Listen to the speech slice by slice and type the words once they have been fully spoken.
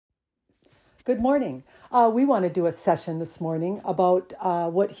Good morning. We want to do a session this morning about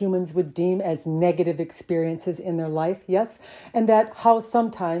what humans would deem as negative experiences in their life, yes, and that how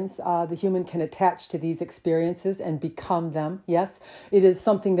sometimes the human can attach to these experiences and become them, yes. It is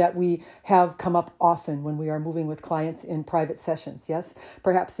something that we have come up often when we are moving with clients in private sessions, yes.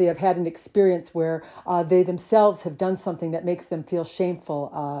 Perhaps they have had an experience where they themselves have done something that makes them feel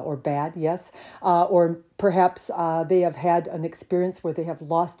shameful or bad, yes, or perhaps they have had an experience where they have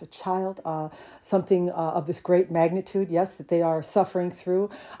lost a child, something of this great magnitude, yes, that they are suffering through.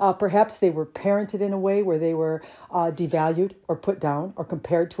 Perhaps they were parented in a way where they were devalued or put down or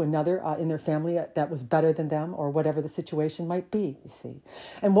compared to another in their family that was better than them, or whatever the situation might be, you see.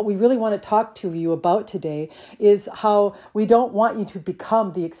 And what we really want to talk to you about today is how we don't want you to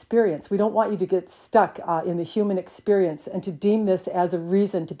become the experience. We don't want you to get stuck in the human experience and to deem this as a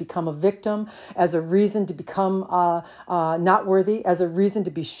reason to become a victim, as a reason to become not worthy, as a reason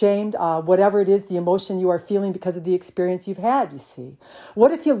to be shamed, whatever it is, the emotion you are feeling because of the experience you've had, you see.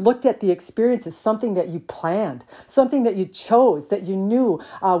 What if you looked at the experience as something that you planned, something that you chose, that you knew?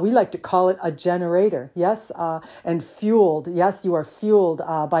 We like to call it a generator, yes, and fueled. Yes, you are fueled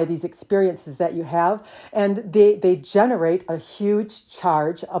by these experiences that you have, and they generate a huge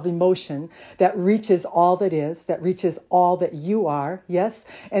charge of emotion that reaches all that is, that reaches all that you are, yes,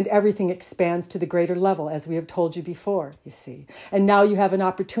 and everything expands to the greater level, as we have told you before, you see. And now you have an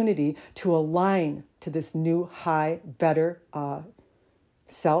opportunity to align to this new, high, better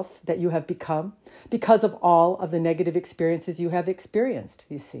self that you have become because of all of the negative experiences you have experienced,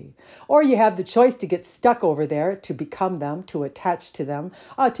 you see. Or you have the choice to get stuck over there, to become them, to attach to them,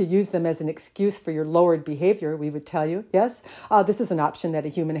 to use them as an excuse for your lowered behavior, we would tell you, yes. This is an option that a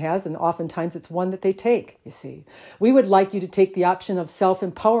human has, and oftentimes it's one that they take, you see. We would like you to take the option of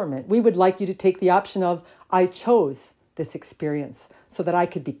self-empowerment. We would like you to take the option of, I chose this experience so that I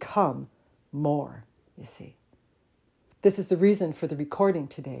could become more, you see. This is the reason for the recording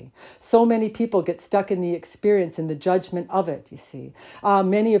today. So many people get stuck in the experience and the judgment of it, you see.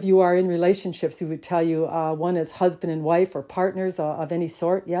 Many of you are in relationships who would tell you one is husband and wife or partners of any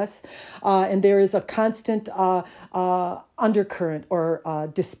sort, yes. And there is a constant undercurrent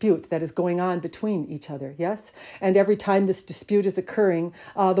or dispute that is going on between each other, yes. And every time this dispute is occurring,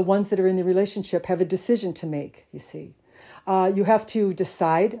 the ones that are in the relationship have a decision to make, you see. You have to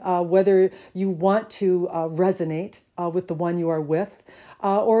decide whether you want to resonate with the one you are with,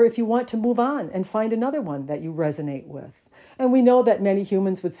 or if you want to move on and find another one that you resonate with. And we know that many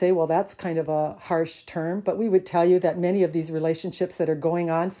humans would say, well, that's kind of a harsh term, but we would tell you that many of these relationships that are going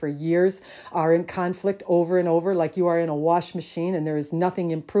on for years are in conflict over and over, like you are in a wash machine and there is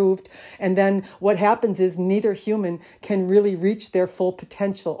nothing improved. And then what happens is neither human can really reach their full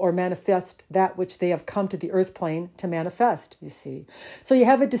potential or manifest that which they have come to the earth plane to manifest, you see. So you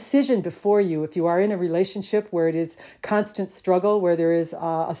have a decision before you. If you are in a relationship where it is constant struggle, where there is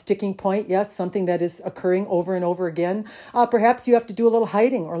a sticking point, yes, something that is occurring over and over again, perhaps you have to do a little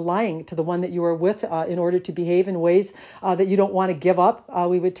hiding or lying to the one that you are with in order to behave in ways that you don't want to give up,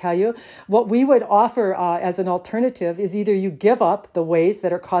 we would tell you. What we would offer as an alternative is either you give up the ways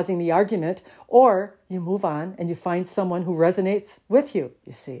that are causing the argument, or you move on and you find someone who resonates with you,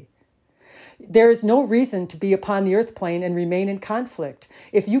 you see. There is no reason to be upon the earth plane and remain in conflict.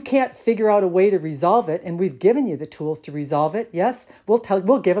 If you can't figure out a way to resolve it, and we've given you the tools to resolve it, yes, we'll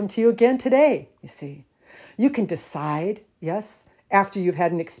give them to you again today, you see. You can decide, yes, after you've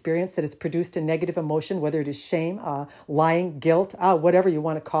had an experience that has produced a negative emotion, whether it is shame, lying, guilt, whatever you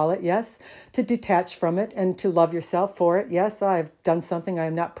want to call it, yes, to detach from it and to love yourself for it. Yes, I've done something I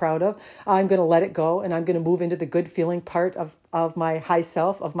am not proud of. I'm going to let it go, and I'm going to move into the good feeling part of my high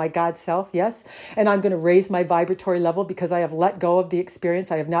self, of my God self, yes. And I'm going to raise my vibratory level because I have let go of the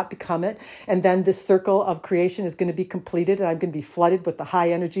experience. I have not become it. And then this circle of creation is going to be completed, and I'm going to be flooded with the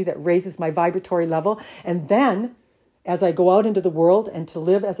high energy that raises my vibratory level. And then, as I go out into the world and to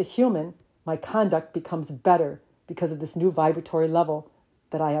live as a human, my conduct becomes better because of this new vibratory level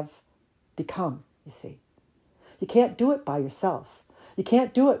that I have become, you see. You can't do it by yourself. You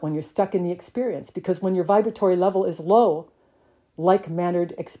can't do it when you're stuck in the experience, because when your vibratory level is low,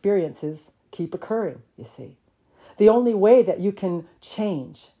 like-mannered experiences keep occurring, you see. The only way that you can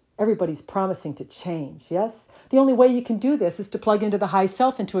change, everybody's promising to change, yes? The only way you can do this is to plug into the high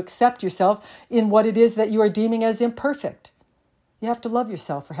self and to accept yourself in what it is that you are deeming as imperfect. You have to love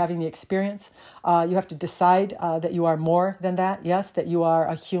yourself for having the experience. You have to decide that you are more than that, yes, that you are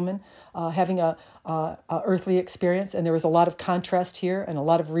a human having a earthly experience. And there is a lot of contrast here and a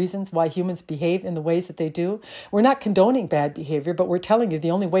lot of reasons why humans behave in the ways that they do. We're not condoning bad behavior, but we're telling you the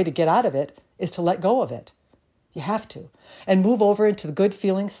only way to get out of it is to let go of it. You have to. And move over into the good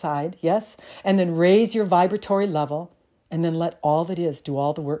feeling side, yes? And then raise your vibratory level, and then let all that is do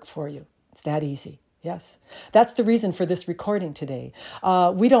all the work for you. It's that easy. Yes, that's the reason for this recording today.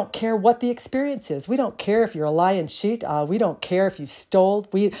 We don't care what the experience is. We don't care if you're a lying cheat. We don't care if you stole.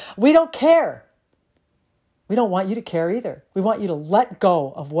 We don't care. We don't want you to care either. We want you to let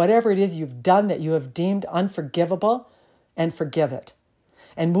go of whatever it is you've done that you have deemed unforgivable and forgive it.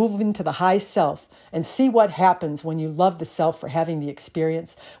 And move into the high self and see what happens when you love the self for having the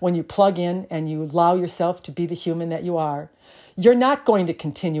experience, when you plug in and you allow yourself to be the human that you are. You're not going to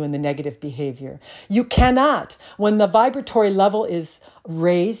continue in the negative behavior. You cannot. When the vibratory level is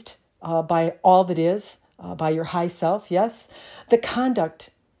raised by all that is, by your high self, yes, the conduct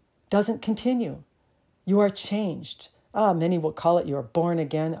doesn't continue. You are changed. Many will call it you're born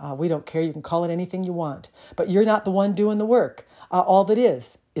again. We don't care. You can call it anything you want. But you're not the one doing the work. All that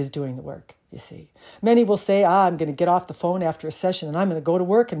is doing the work, you see. Many will say, I'm going to get off the phone after a session and I'm going to go to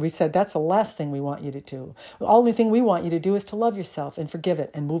work. And we said, that's the last thing we want you to do. The only thing we want you to do is to love yourself and forgive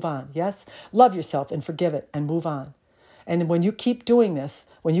it and move on. Yes? Love yourself and forgive it and move on. And when you keep doing this,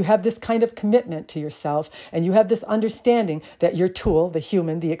 when you have this kind of commitment to yourself and you have this understanding that your tool, the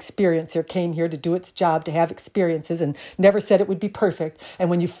human, the experiencer, came here to do its job, to have experiences and never said it would be perfect. And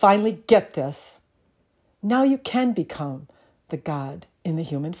when you finally get this, now you can become the God in the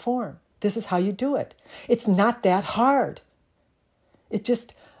human form. This is how you do it. It's not that hard. It's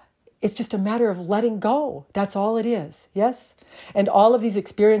just a matter of letting go. That's all it is. Yes? And all of these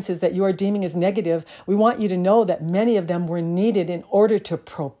experiences that you are deeming as negative, we want you to know that many of them were needed in order to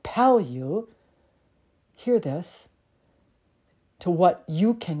propel you, hear this, to what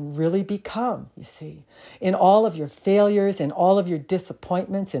you can really become, you see. In all of your failures, in all of your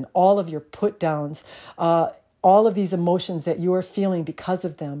disappointments, in all of your put downs, all of these emotions that you are feeling because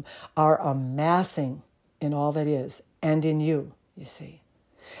of them are amassing in all that is and in you, you see.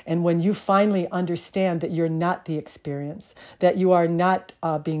 And when you finally understand that you're not the experience, that you are not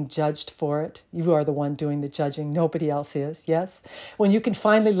being judged for it, you are the one doing the judging, nobody else is, yes? When you can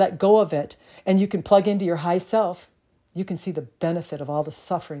finally let go of it and you can plug into your high self, you can see the benefit of all the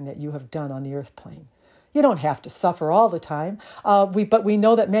suffering that you have done on the earth plane. You don't have to suffer all the time, but we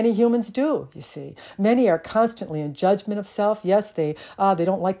know that many humans do, you see. Many are constantly in judgment of self. Yes, they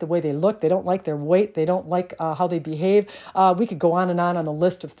don't like the way they look. They don't like their weight. They don't like how they behave. We could go on a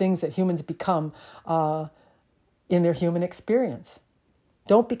list of things that humans become in their human experience.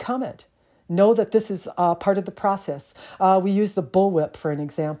 Don't become it. Know that this is part of the process. We use the bullwhip for an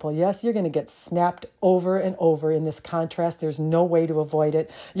example. Yes, you're going to get snapped over and over in this contrast. There's no way to avoid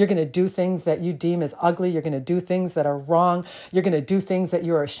it. You're going to do things that you deem as ugly. You're going to do things that are wrong. You're going to do things that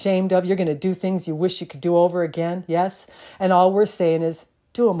you're ashamed of. You're going to do things you wish you could do over again. Yes, and all we're saying is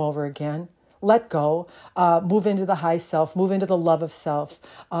do them over again. Let go, move into the high self, move into the love of self.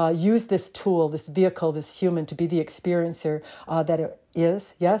 Use this tool, this vehicle, this human to be the experiencer that it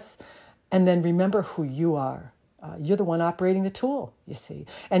is. Yes. And then remember who you are. You're the one operating the tool, you see.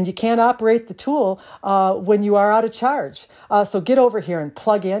 And you can't operate the tool when you are out of charge. So get over here and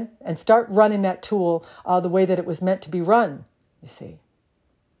plug in and start running that tool the way that it was meant to be run, you see.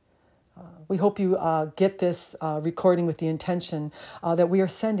 We hope you get this recording with the intention that we are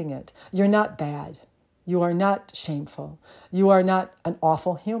sending it. You're not bad. You are not shameful. You are not an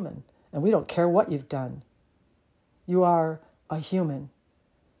awful human. And we don't care what you've done. You are a human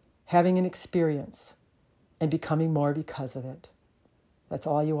having an experience and becoming more because of it. That's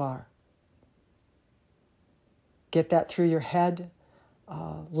all you are. Get that through your head.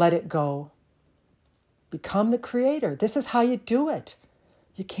 Let it go. Become the creator. This is how you do it.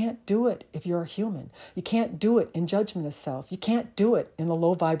 You can't do it if you're a human. You can't do it in judgment of self. You can't do it in the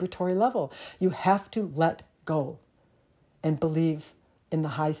low vibratory level. You have to let go and believe in the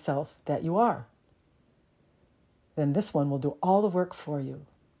high self that you are. Then this one will do all the work for you.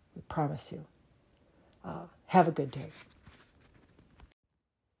 We promise you. Have a good day.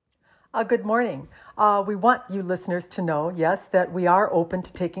 Good morning. We want you listeners to know, yes, that we are open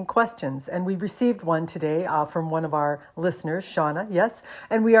to taking questions. And we received one today from one of our listeners, Shauna, yes,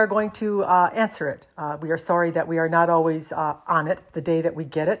 and we are going to answer it. We are sorry that we are not always on it the day that we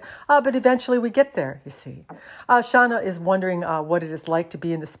get it, but eventually we get there, you see. Shauna is wondering what it is like to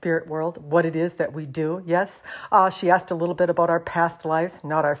be in the spirit world, what it is that we do, yes. She asked a little bit about our past lives,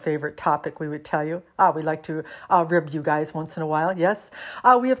 not our favorite topic, we would tell you. We like to rib you guys once in a while, yes.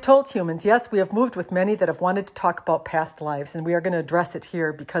 We have told humans, yes, we have moved with with many that have wanted to talk about past lives, and we are going to address it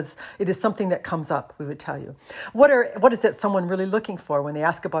here because it is something that comes up, we would tell you. What is it someone really looking for when they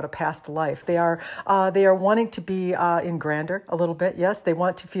ask about a past life? They are wanting to be in grandeur a little bit, yes. They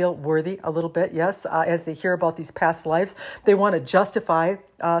want to feel worthy a little bit, yes. As they hear about these past lives, they want to justify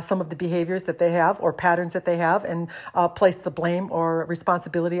some of the behaviors that they have or patterns that they have and place the blame or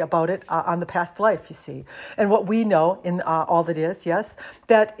responsibility about it on the past life, you see. And what we know in all that is, yes,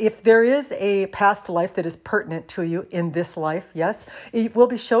 that if there is a past life that is pertinent to you in this life, yes, it will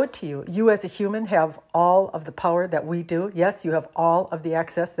be showed to you. You as a human have all of the power that we do. Yes, you have all of the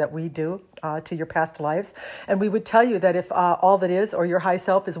access that we do to your past lives. And we would tell you that if all that is or your high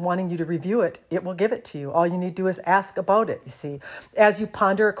self is wanting you to review it, it will give it to you. All you need to do is ask about it, you see. As you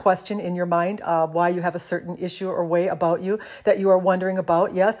ponder a question in your mind, why you have a certain issue or way about you that you are wondering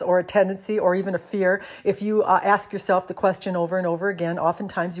about, yes, or a tendency or even a fear, if you ask yourself the question over and over again,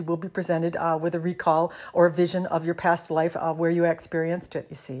 oftentimes you will be presented with a recall or a vision of your past life where you experienced it,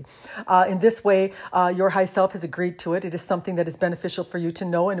 you see. In this way, your high self has agreed to it. It is something that is beneficial for you to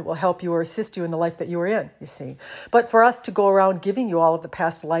know, and it will help you or assist you in the life that you are in, you see. But for us to go around giving you all of the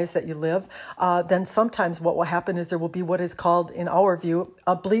past lives that you live, then sometimes what will happen is there will be what is called, in our view,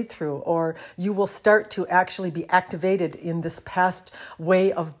 a bleed through, or you will start to actually be activated in this past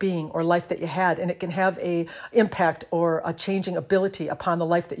way of being or life that you had, and it can have a impact or a changing ability upon the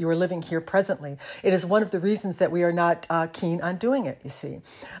life that you are living here presently. It is one of the reasons that we are not keen on doing it, you see.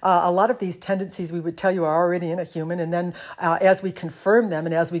 A lot of these tendencies we would tell you are already in a human, and then as we confirm them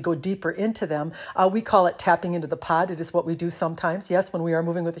and as we go deeper into them, we call it tapping into the pod. It is what we do sometimes, yes, when we are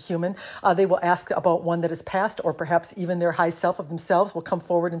moving with a human. They will ask about one that is past, or perhaps even their high self of themselves will come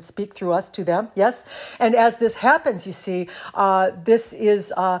forward and speak through us to them, yes. And as this happens, you see, this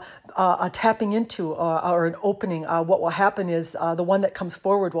is a tapping into or an opening. What will happen is the one that comes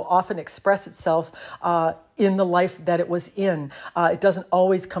forward will often express itself in the life that it was in. It doesn't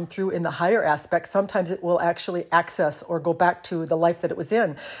always come through in the higher aspect. Sometimes it will actually access or go back to the life that it was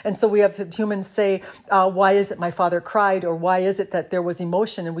in. And so we have humans say, why is it my father cried? Or why is it that there was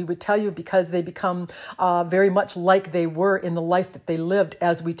emotion? And we would tell you because they become very much like they were in the life that they lived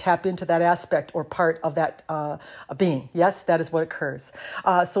as we tap into that aspect or part of that being. Yes, that is what occurs.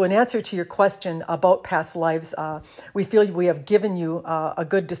 So in answer to your question about past lives, we feel we have given you a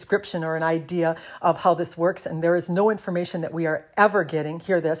good description or an idea of how this works, and there is no information that we are ever getting,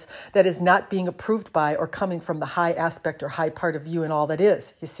 hear this, that is not being approved by or coming from the high aspect or high part of you and all that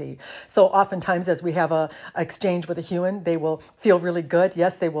is, you see. So oftentimes as we have a exchange with a human, they will feel really good.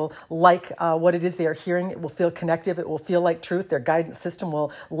 Yes, they will like what it is they are hearing. It will feel connective. It will feel like truth. Their guidance system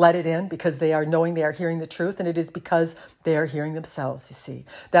will let it in because they are knowing they are hearing the truth, and it is because they are hearing themselves, you see.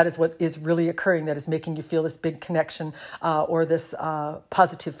 That is what is really occurring, that is making you feel this big connection or this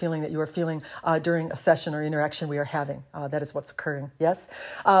positive feeling that you are feeling during a session or interaction we are having. That is what's occurring, yes?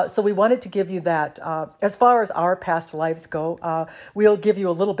 So we wanted to give you that. As far as our past lives go, we'll give you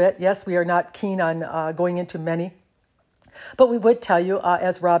a little bit. Yes, we are not keen on going into many. But we would tell you,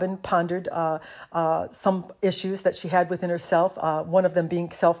 as Robin pondered some issues that she had within herself, one of them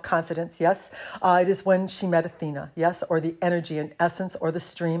being self-confidence, yes, it is when she met Athena, yes, or the energy and essence or the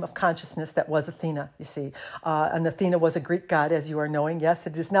stream of consciousness that was Athena, you see. And Athena was a Greek god, as you are knowing, yes.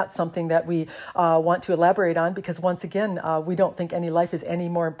 It is not something that we want to elaborate on because, once again, we don't think any life is any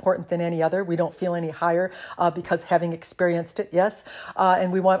more important than any other. We don't feel any higher because having experienced it, yes.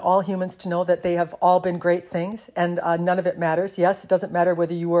 And we want all humans to know that they have all been great things, and none of it matters. Yes, it doesn't matter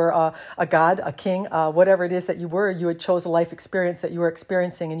whether you were a god, a king, whatever it is that you were, you had chose a life experience that you were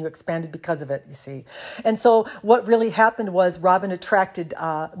experiencing and you expanded because of it, you see. And so what really happened was Robin attracted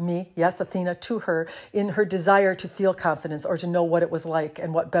me, yes, Athena, to her in her desire to feel confidence or to know what it was like,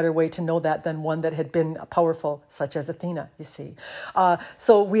 and what better way to know that than one that had been powerful, such as Athena, you see.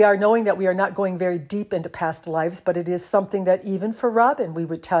 So we are knowing that we are not going very deep into past lives, but it is something that even for Robin, we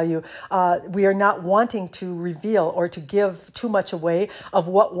would tell you, we are not wanting to reveal or to give too much away of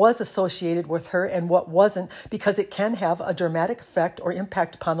what was associated with her and what wasn't, because it can have a dramatic effect or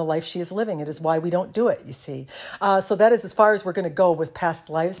impact upon the life she is living. It is why we don't do it, you see. So that is as far as we're going to go with past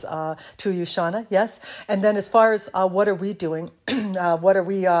lives to you, Shauna, yes? And then as far as what are we doing, what are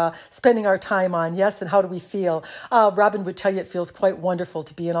we spending our time on, yes, and how do we feel? Robin would tell you it feels quite wonderful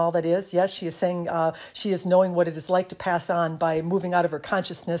to be in all that is, yes? She is saying she is knowing what it is like to pass on by moving out of her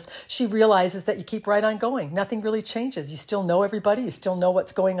consciousness. She realizes that you keep right on going. Nothing really changes. You still know everybody. You still know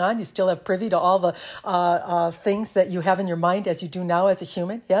what's going on. You still have privy to all the things that you have in your mind as you do now as a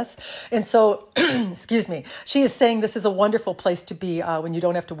human, yes? And so, excuse me, she is saying this is a wonderful place to be when you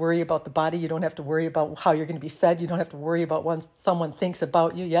don't have to worry about the body. You don't have to worry about how you're going to be fed. You don't have to worry about someone thinks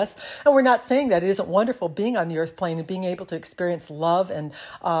about you, yes? And we're not saying that it isn't wonderful being on the earth plane and being able to experience love and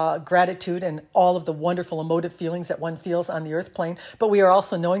gratitude and all of the wonderful emotive feelings that one feels on the earth plane. But we are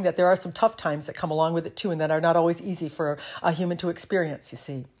also knowing that there are some tough times that come along with it too, and that are not always easy for a human to experience, you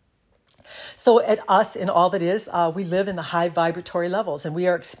see. So at us, in all that is, we live in the high vibratory levels, and we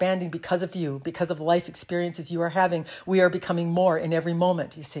are expanding because of you, because of the life experiences you are having. We are becoming more in every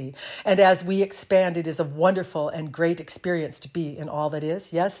moment, you see. And as we expand, it is a wonderful and great experience to be in all that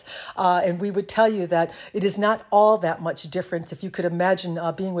is, yes? And we would tell you that it is not all that much difference if you could imagine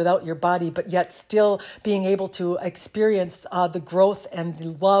being without your body, but yet still being able to experience the growth and the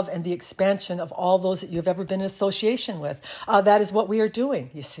love and the expansion of all those that you've ever been in association with. That is what we are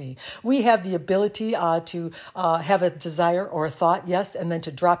doing, you see. We have the ability to have a desire or a thought, yes, and then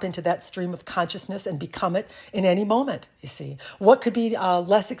to drop into that stream of consciousness and become it in any moment, you see. What could be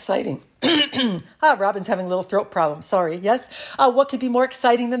less exciting? Robin's having a little throat problem. Sorry. Yes. What could be more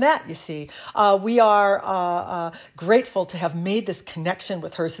exciting than that? You see, we are grateful to have made this connection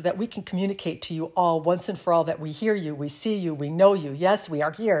with her so that we can communicate to you all once and for all that we hear you, we see you, we know you. Yes, we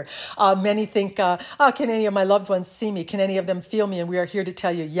are here. Many think, can any of my loved ones see me? Can any of them feel me? And we are here to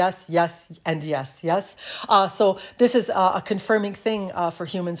tell you yes, yes, and yes, yes. So this is a confirming thing for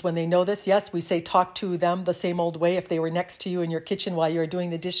humans when they know this. Yes, we say talk to them the same old way if they were next to you in your kitchen while you're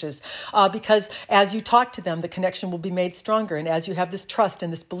doing the dishes. Because as you talk to them, the connection will be made stronger. And as you have this trust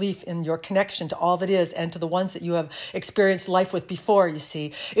and this belief in your connection to all that is and to the ones that you have experienced life with before, you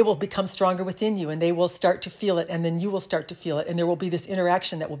see, it will become stronger within you and they will start to feel it. And then you will start to feel it. And there will be this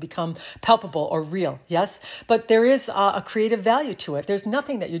interaction that will become palpable or real. Yes. But there is a creative value to it. There's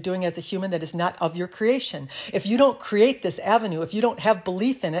nothing that you're doing as a human that is not of your creation. If you don't create this avenue, if you don't have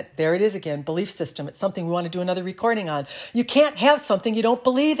belief in it, there it is again, belief system. It's something we want to do another recording on. You can't have something you don't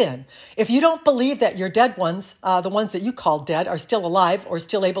believe in. If you don't believe that your dead ones, the ones that you call dead, are still alive or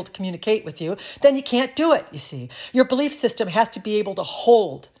still able to communicate with you, then you can't do it, you see. Your belief system has to be able to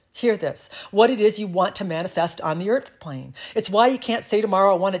hold, hear this, what it is you want to manifest on the earth plane. It's why you can't say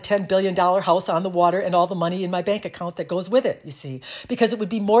tomorrow, I want a $10 billion house on the water and all the money in my bank account that goes with it, you see, because it would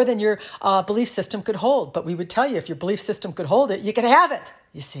be more than your belief system could hold. But we would tell you if your belief system could hold it, you could have it.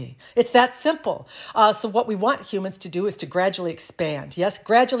 You see, it's that simple. So what we want humans to do is to gradually expand. Yes,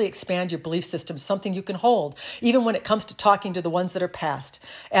 gradually expand your belief system, something you can hold, even when it comes to talking to the ones that are past.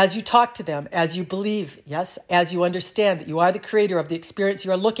 As you talk to them, as you believe, yes, as you understand that you are the creator of the experience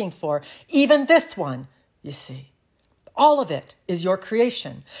you are looking for, even this one, you see. All of it is your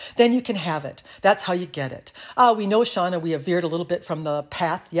creation. Then you can have it. That's how you get it. We know, Shauna, we have veered a little bit from the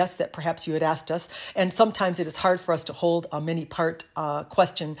path, yes, that perhaps you had asked us. And sometimes it is hard for us to hold a many-part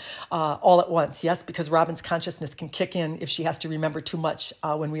question all at once, yes, because Robin's consciousness can kick in if she has to remember too much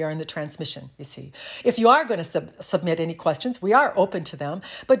when we are in the transmission, you see. If you are going to submit any questions, we are open to them,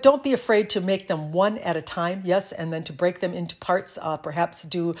 but don't be afraid to make them one at a time, yes, and then to break them into parts, perhaps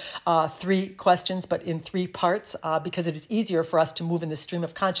do 3 questions, but in 3 parts, because it is easier for us to move in the stream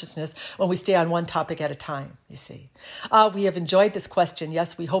of consciousness when we stay on one topic at a time, you see. We have enjoyed this question.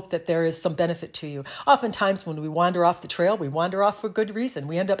 Yes, we hope that there is some benefit to you. Oftentimes when we wander off the trail, we wander off for good reason.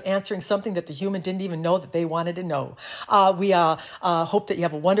 We end up answering something that the human didn't even know that they wanted to know. We hope that you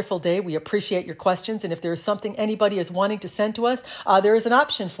have a wonderful day. We appreciate your questions. And if there is something anybody is wanting to send to us, there is an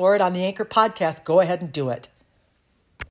option for it on the Anchor podcast. Go ahead and do it.